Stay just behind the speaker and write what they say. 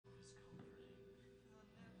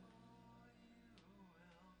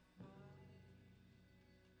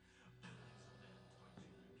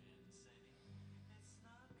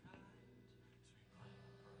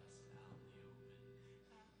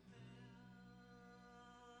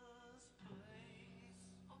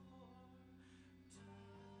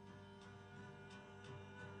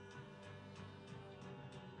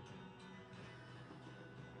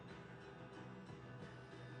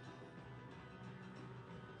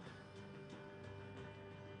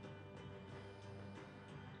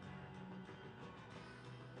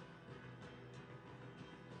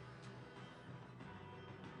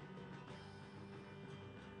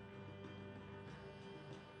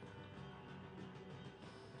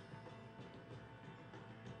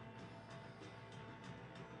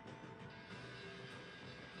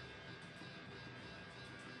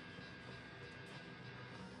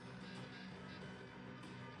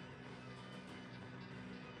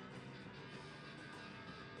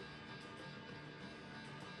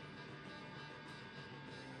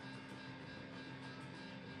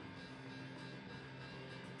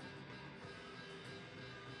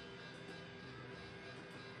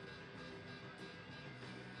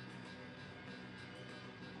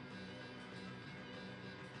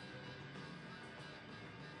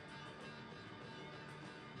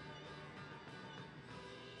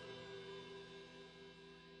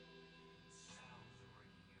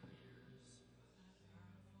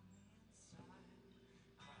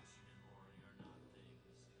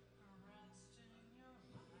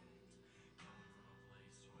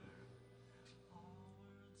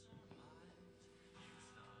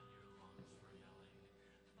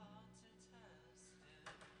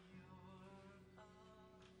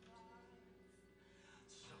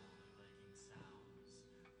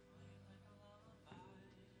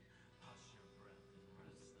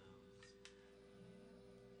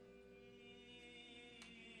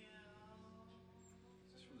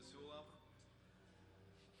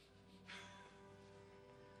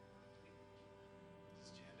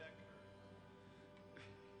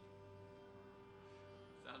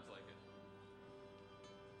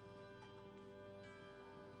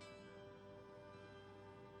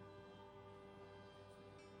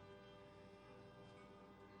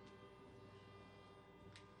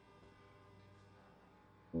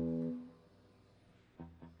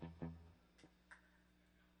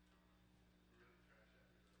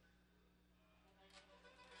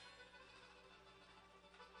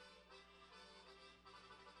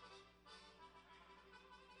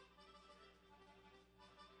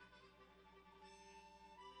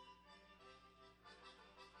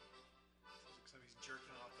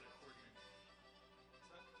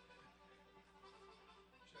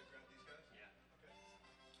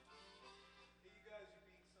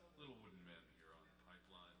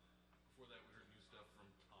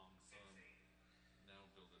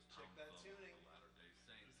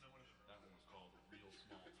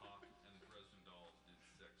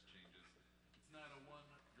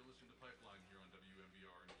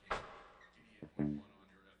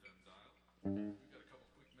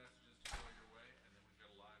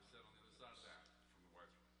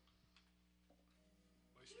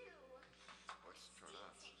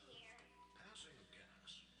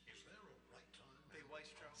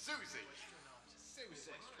Susie. Susie.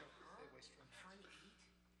 Trying to eat?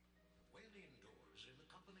 When indoors in the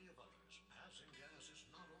company of others, passing gas is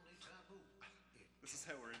not only taboo. This is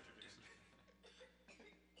how we're introduced.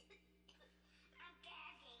 I'm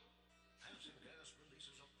gagging. Passing gas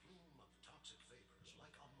releases a plume of toxic vapors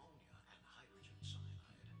like ammonia and hydrogen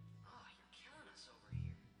cyanide. Oh, you're killing us over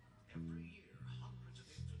here. Every year, hundreds of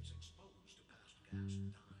infants exposed to passed gas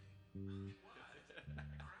die.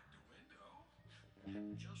 Cracked a window?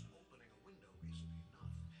 Just opening a window isn't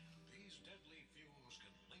enough. These deadly fumes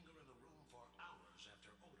can linger in the room for hours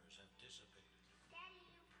after odors have dissipated. Daddy,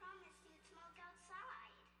 you promised you'd smoke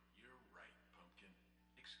outside. You're right, Pumpkin.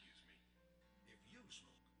 Excuse me. If you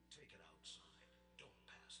smoke, take it outside. Don't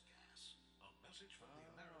pass gas. A message from the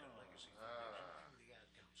American Legacy Foundation and the Ad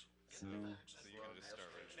Council. Get the facts So and you can just start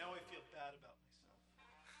right Now I feel bad about myself.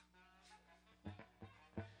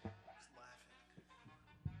 Just laughing.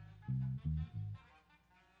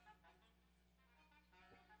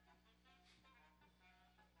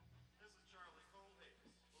 This is Charlie Colhays,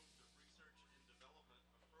 host of Research and Development,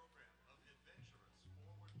 a program of adventurous,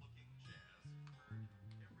 forward-looking jazz heard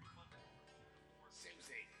every Monday from 2 to 4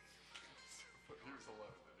 Susie. He was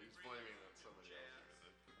alone. He was blaming on somebody else.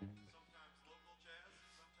 Sometimes local jazz,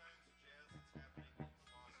 sometimes jazz that's happening in the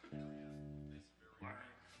Boston area this very week.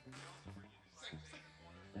 We also bring you exciting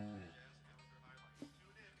wonderful jazz calendar highlights.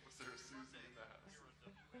 Tune in. Was there a Susie in the house? Here on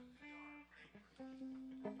WNPR Anchorage.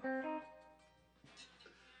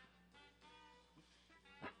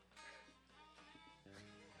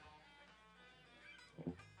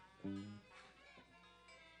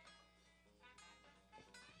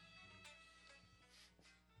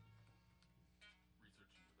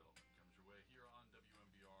 Research and Development comes your way here on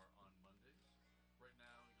WMBR on Mondays. Right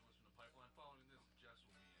now, you can listen to Pipeline. Following this, Jess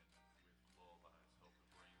will be in with Lullabies, Help the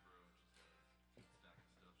Brain Grow. She's got a stack of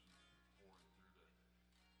stuff she's pouring through to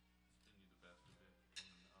spin you the best of it,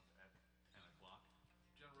 coming up at 10 o'clock.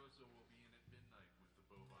 Jen Rosa will be in at midnight with the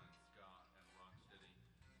Bovine Ska and Rocksteady.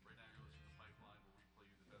 Right now, you're listening to Pipeline, where we play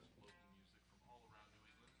you the best local music from all around New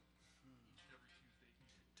England. Each and every Tuesday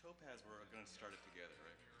evening. Topaz, we're going to start it together,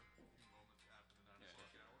 right? Here, a few moments after the 9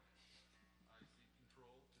 o'clock hour. I cede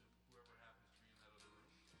control to whoever happens to be in that other room.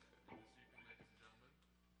 And this evening, ladies and gentlemen,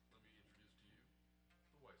 let me introduce to you the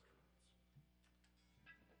Weistrons.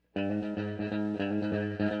 Thank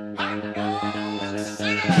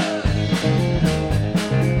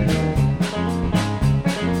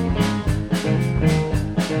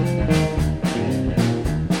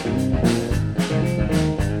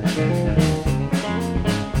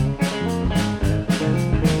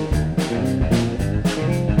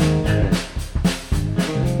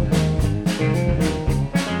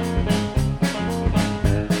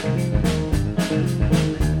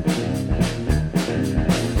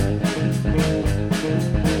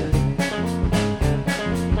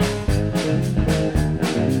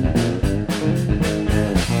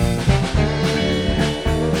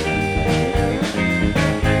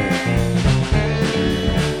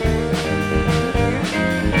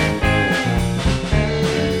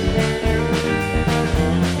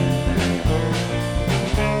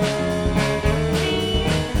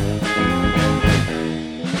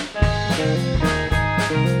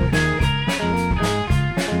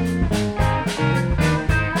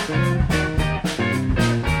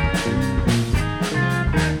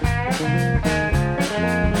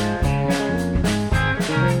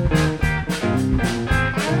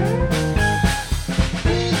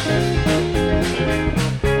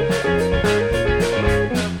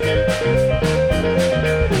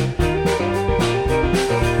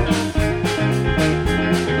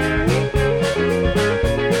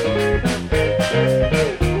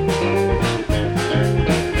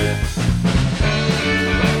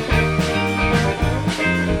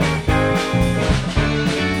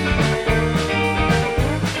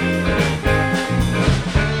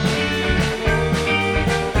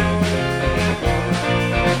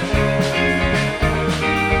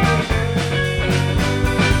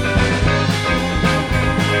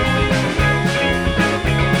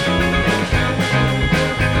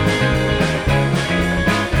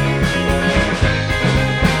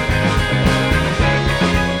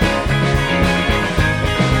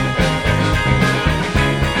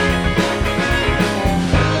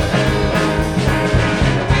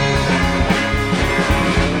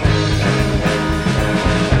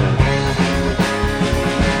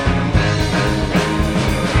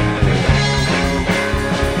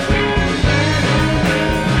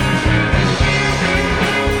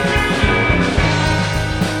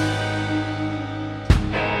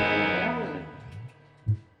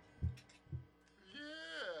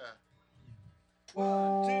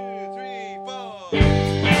 1, 2, 3, 4.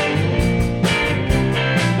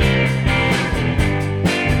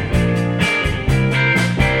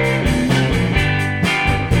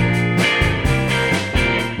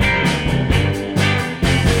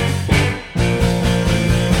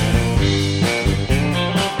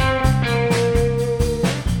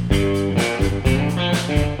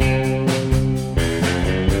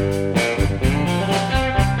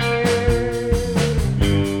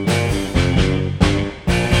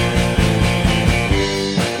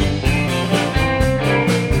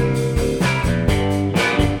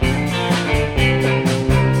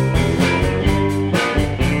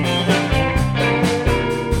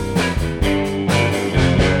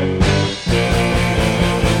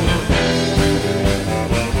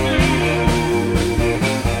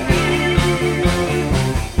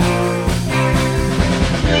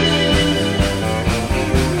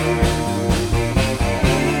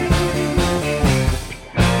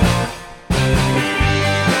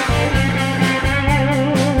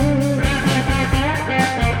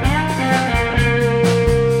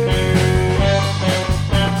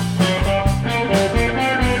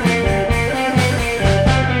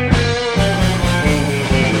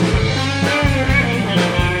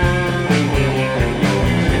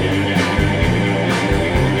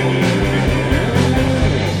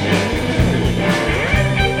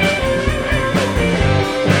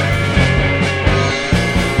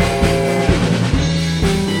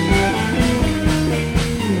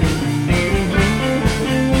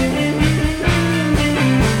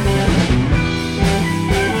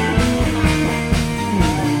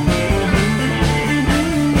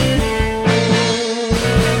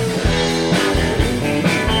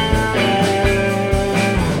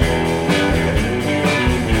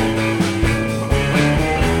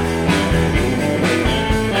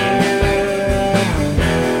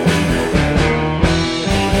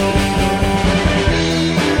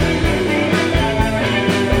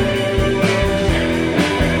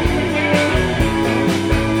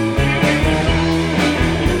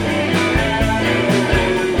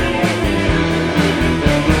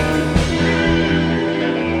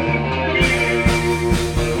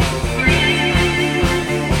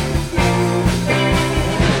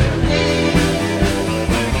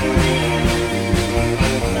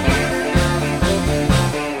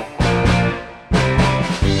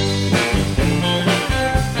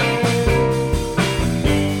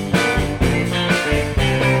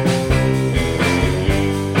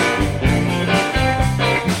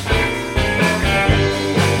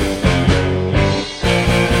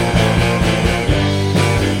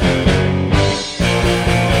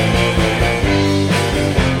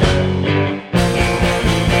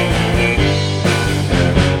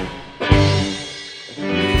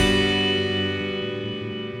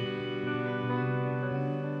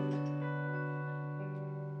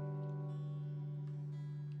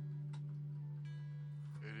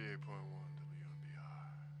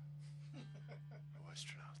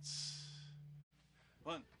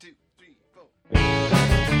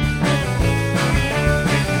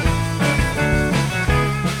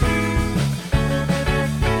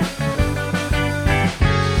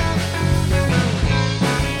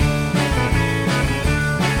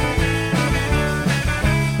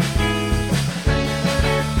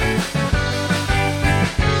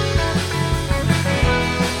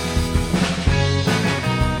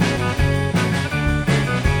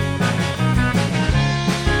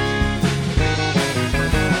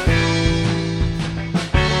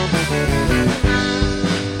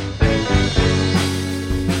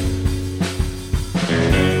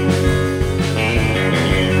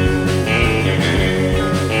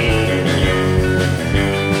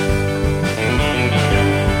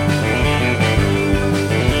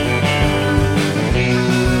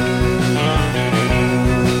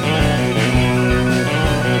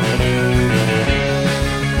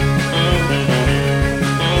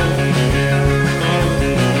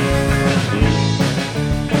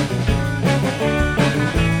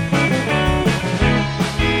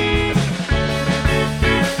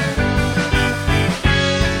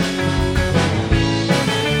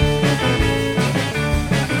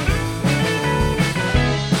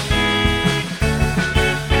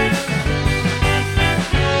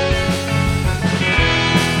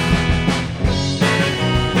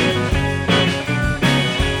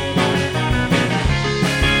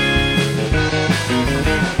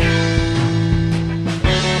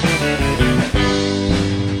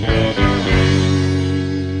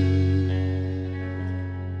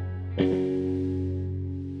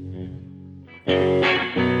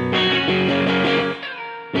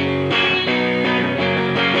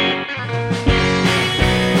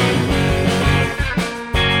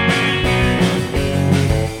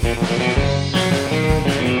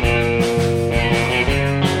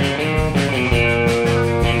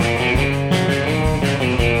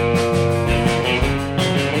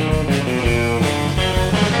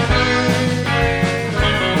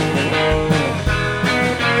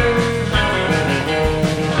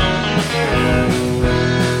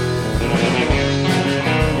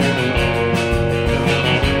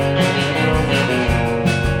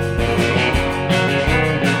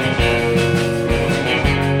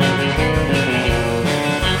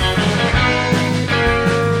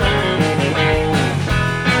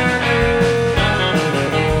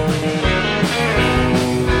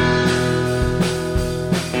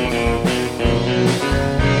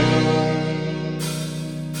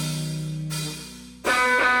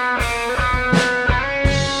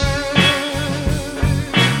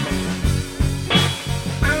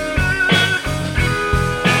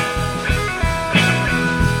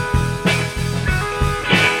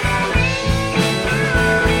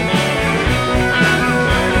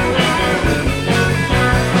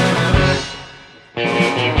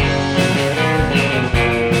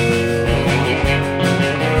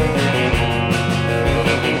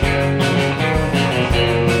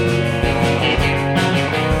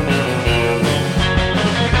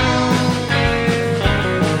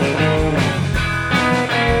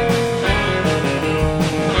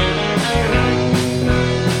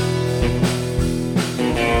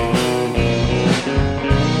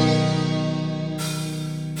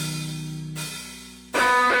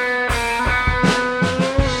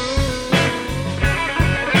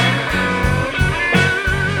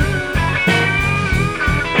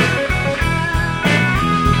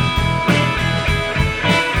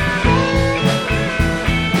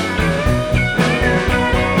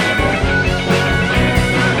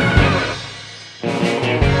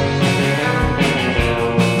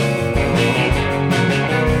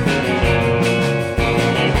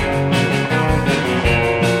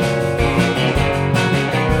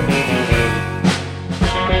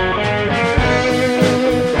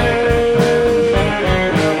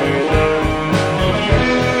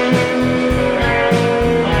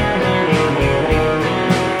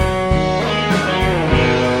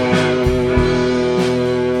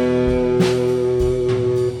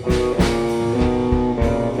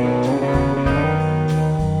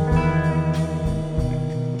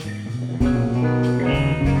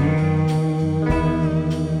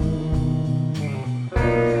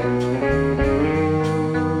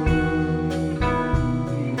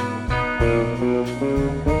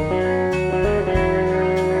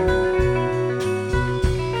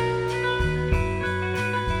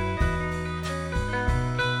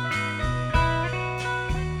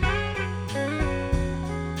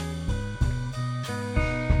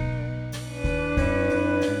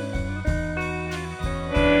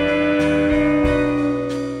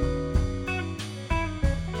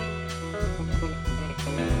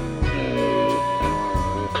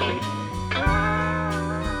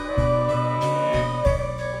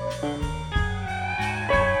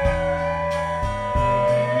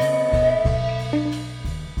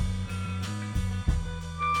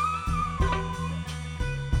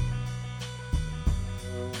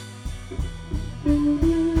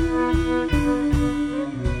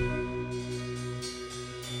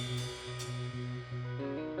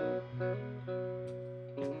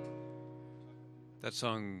 That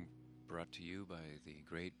song brought to you by the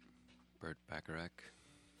great Burt Bacharach.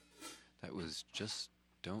 That was Just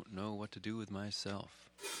Don't Know What to Do With Myself,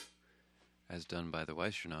 as done by the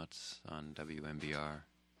Weisternauts on WMBR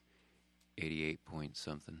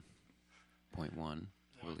 88.1,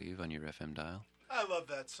 I believe, on your FM dial. I love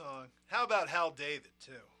that song. How about Hal David,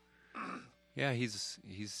 too? Yeah, he's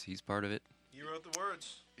part of it. He wrote the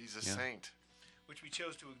words, He's a Yeah. saint. which we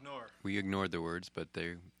chose to ignore. We ignored the words, but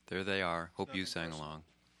there they are. Hope you Nothing sang personal. along.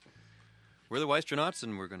 We're the Weisternauts,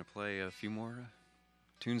 and we're going to play a few more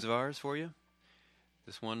tunes of ours for you.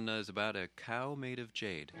 This one is about a cow made of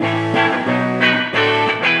jade.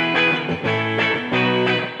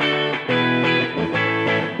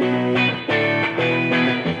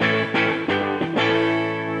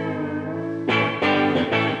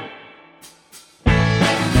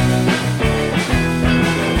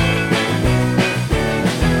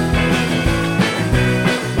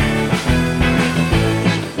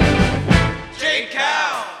 Jade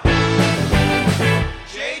cow.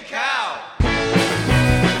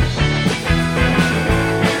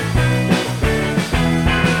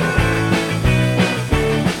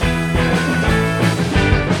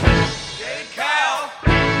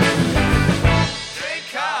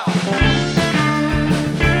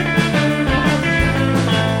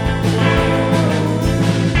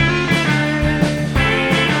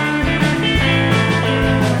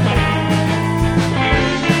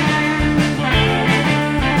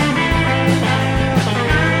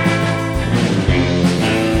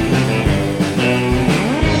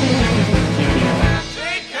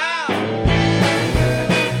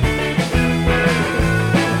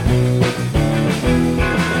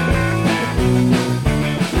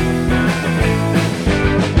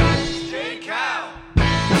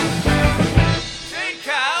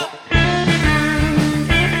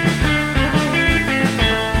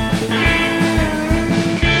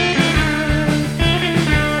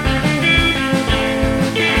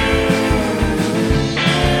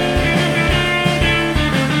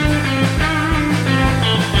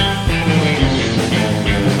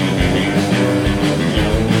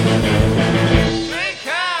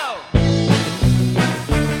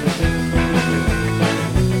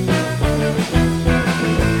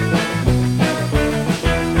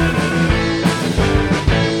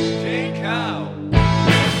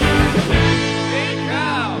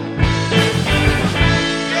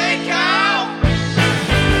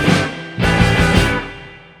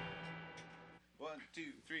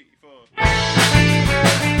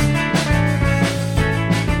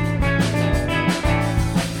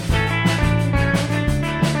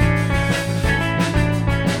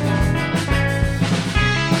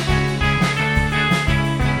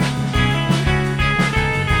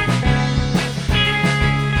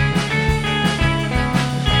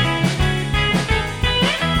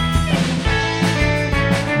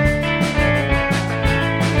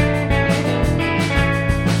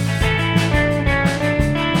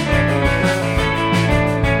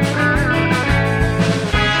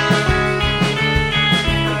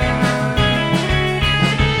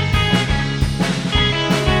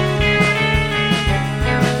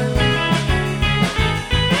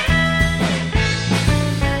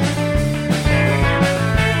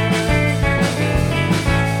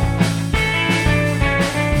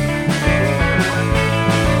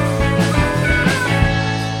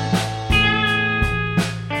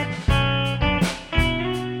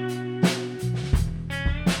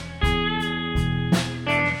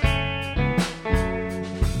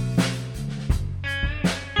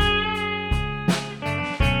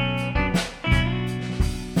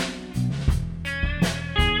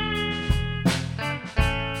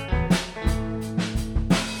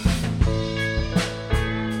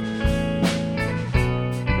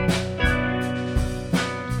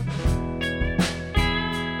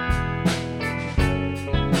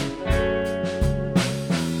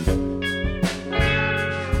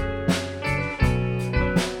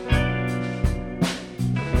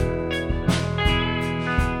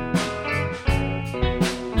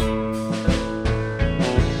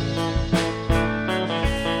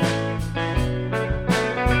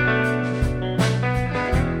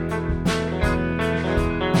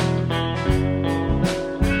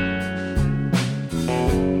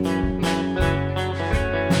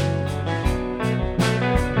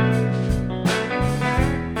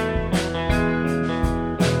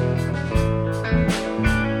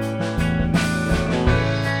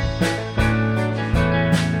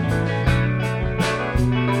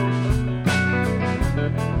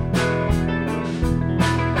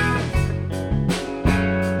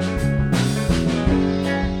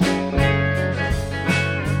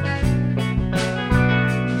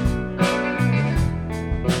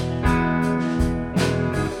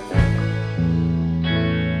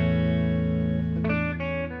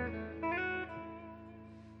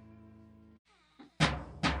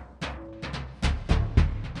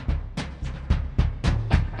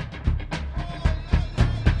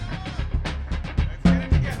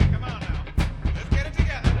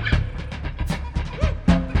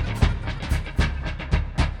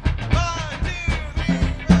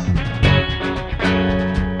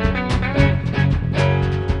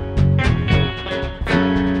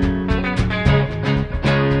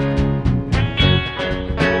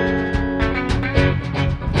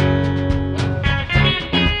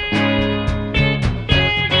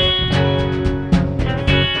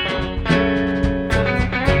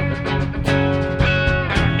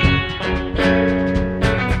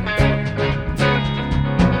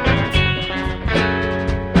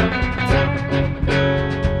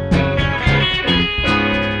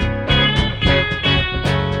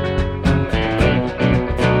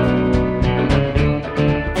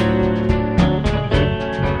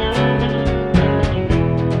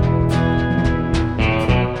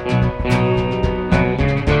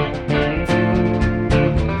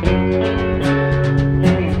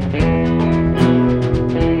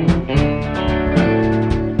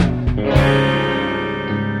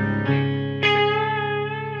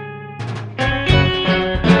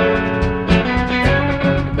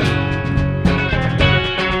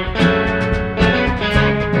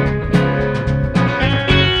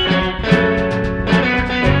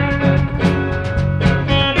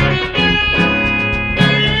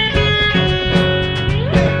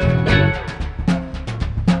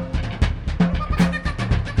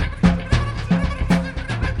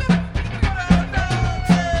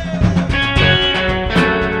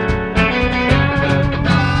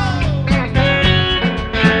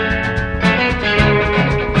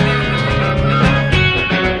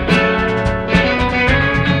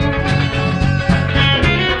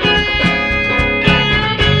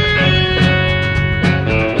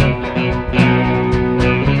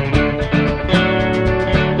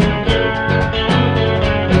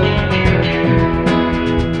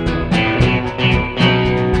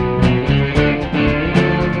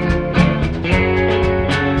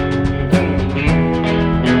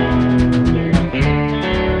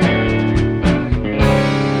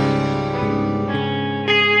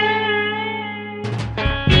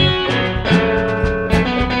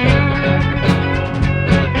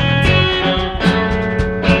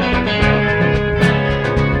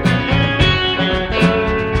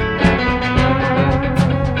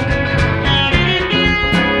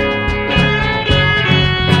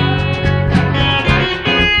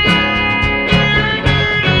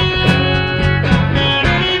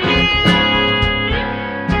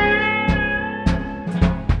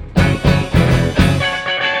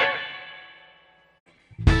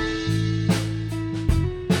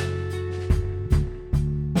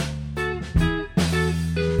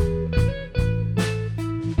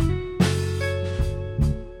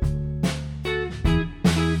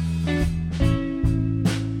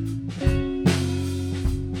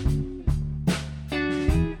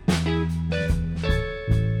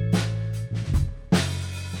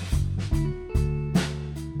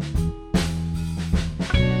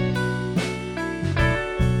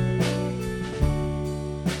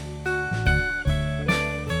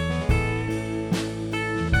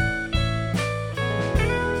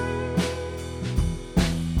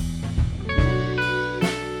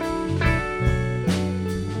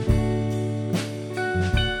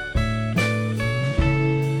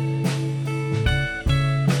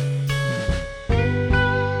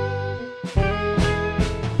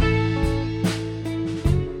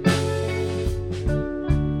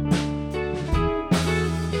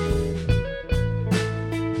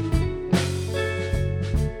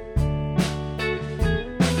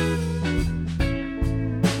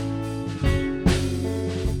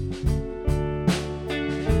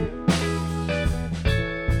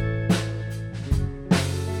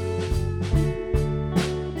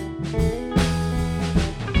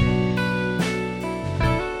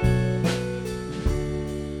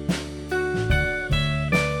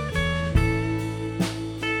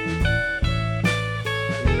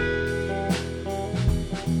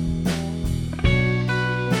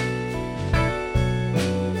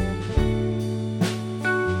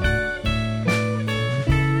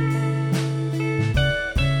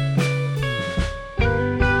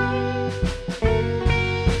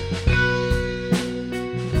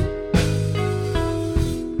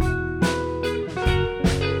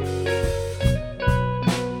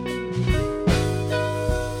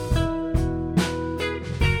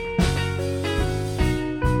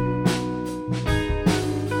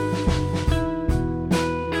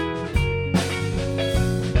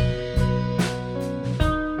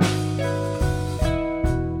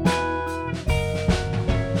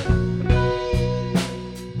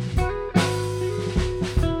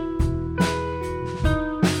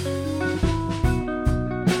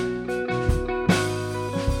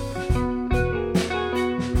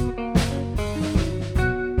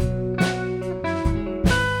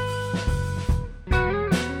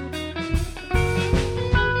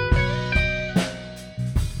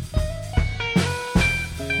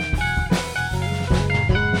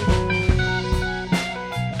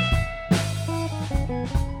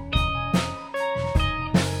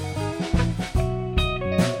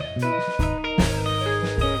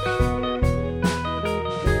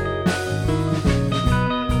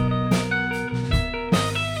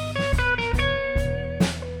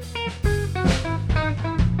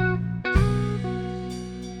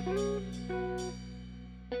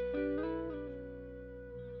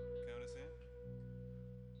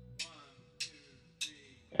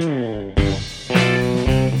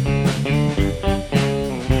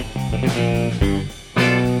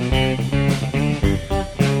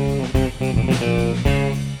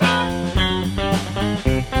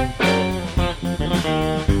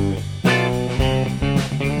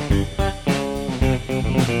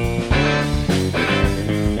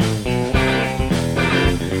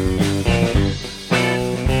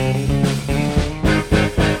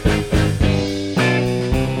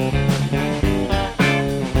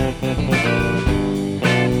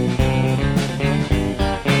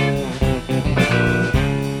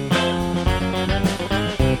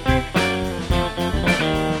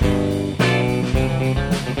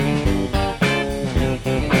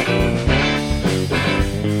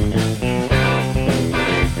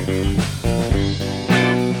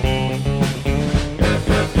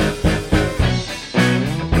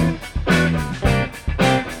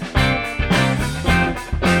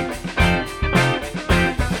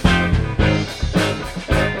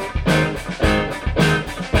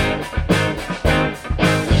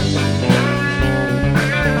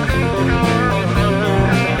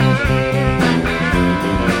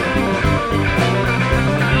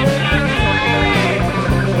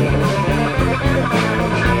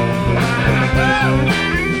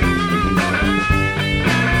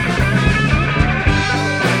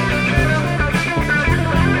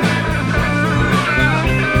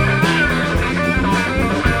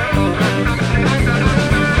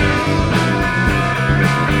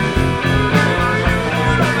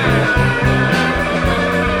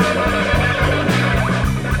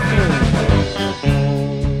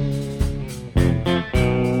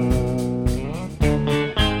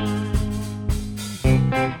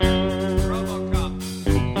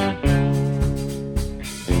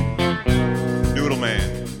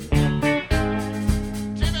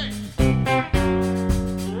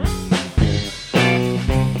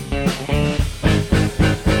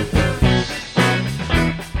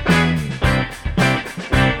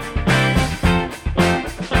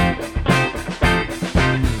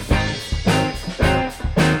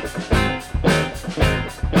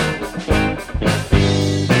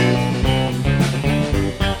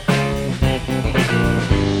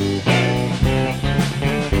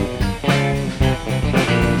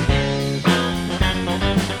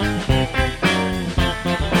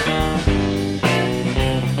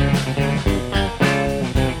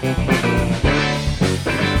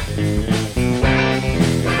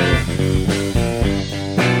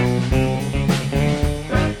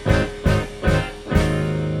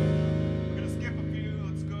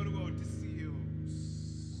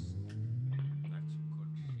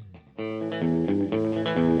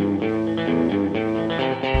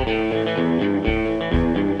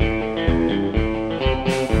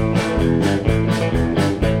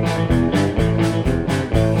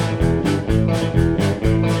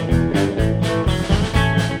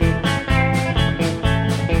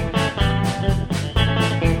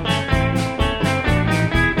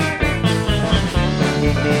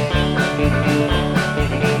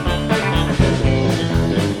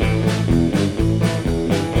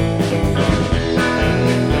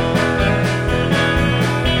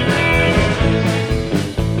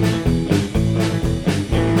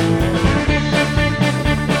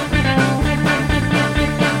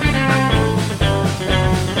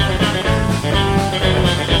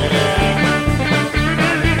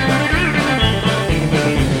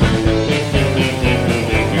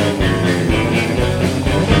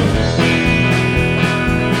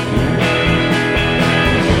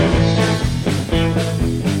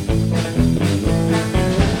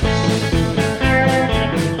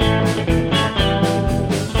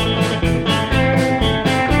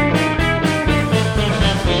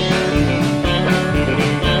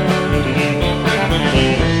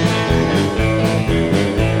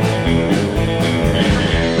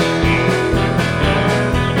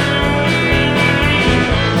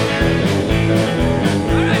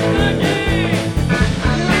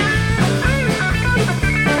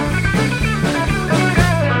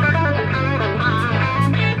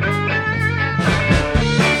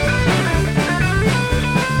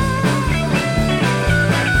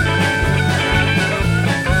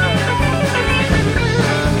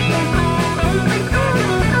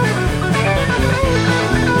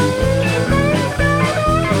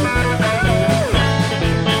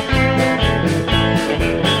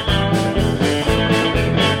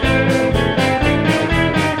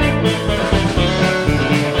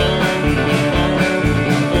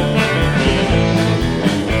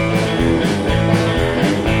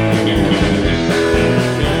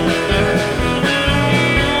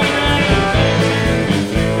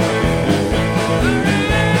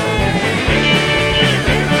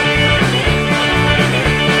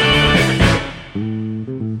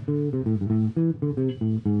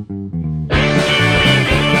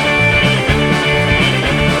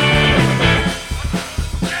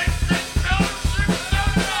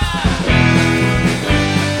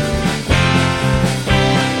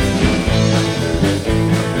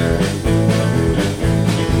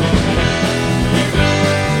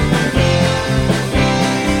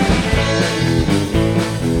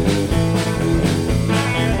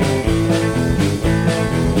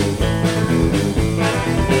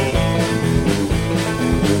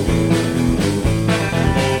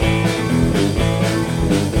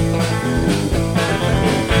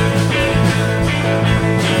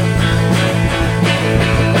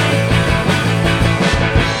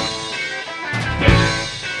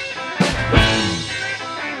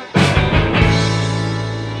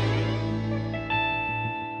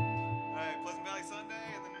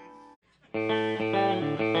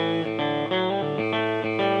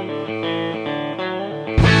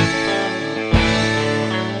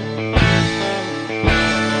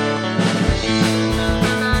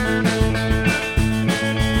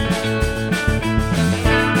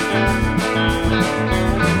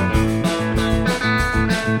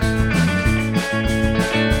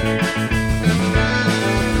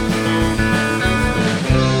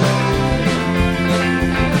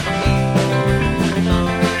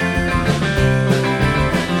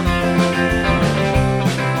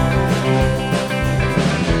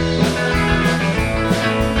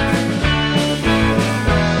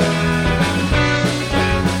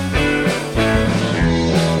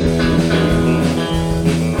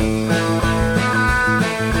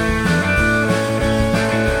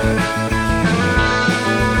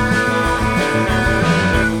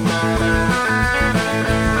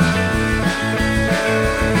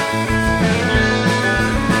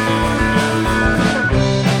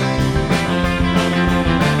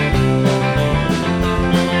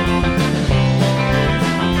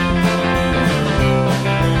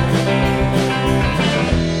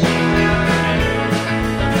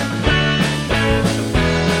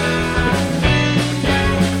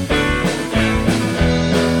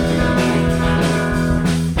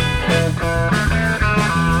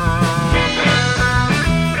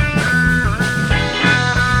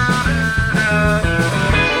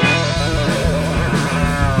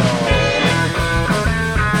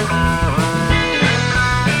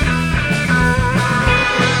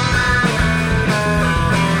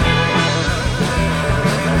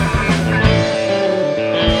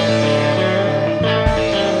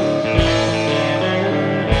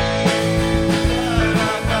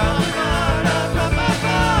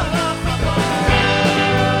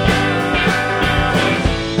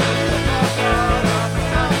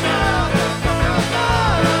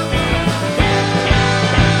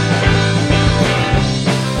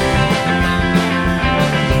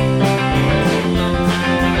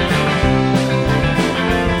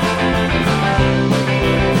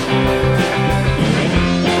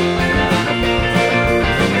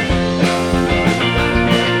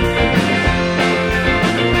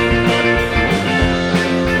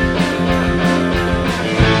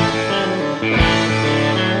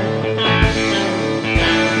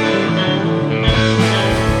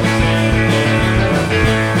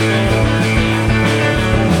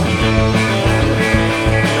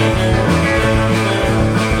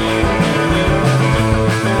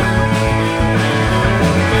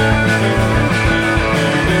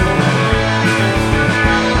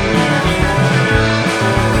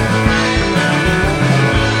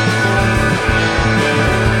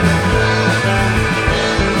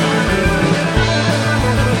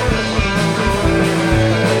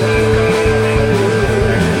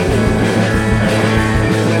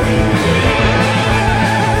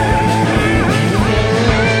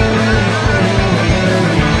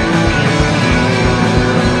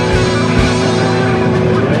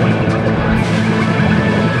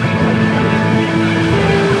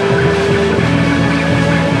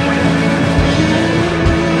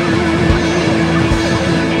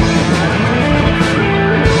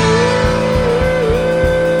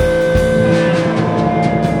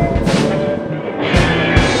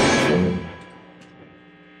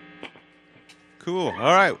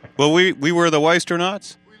 Well, we were the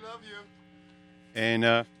Weisternauts. We love you.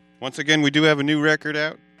 And once again, we do have a new record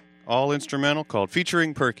out, all instrumental, called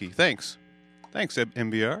Featuring Perky. Thanks. Thanks,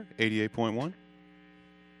 MBR 88.1.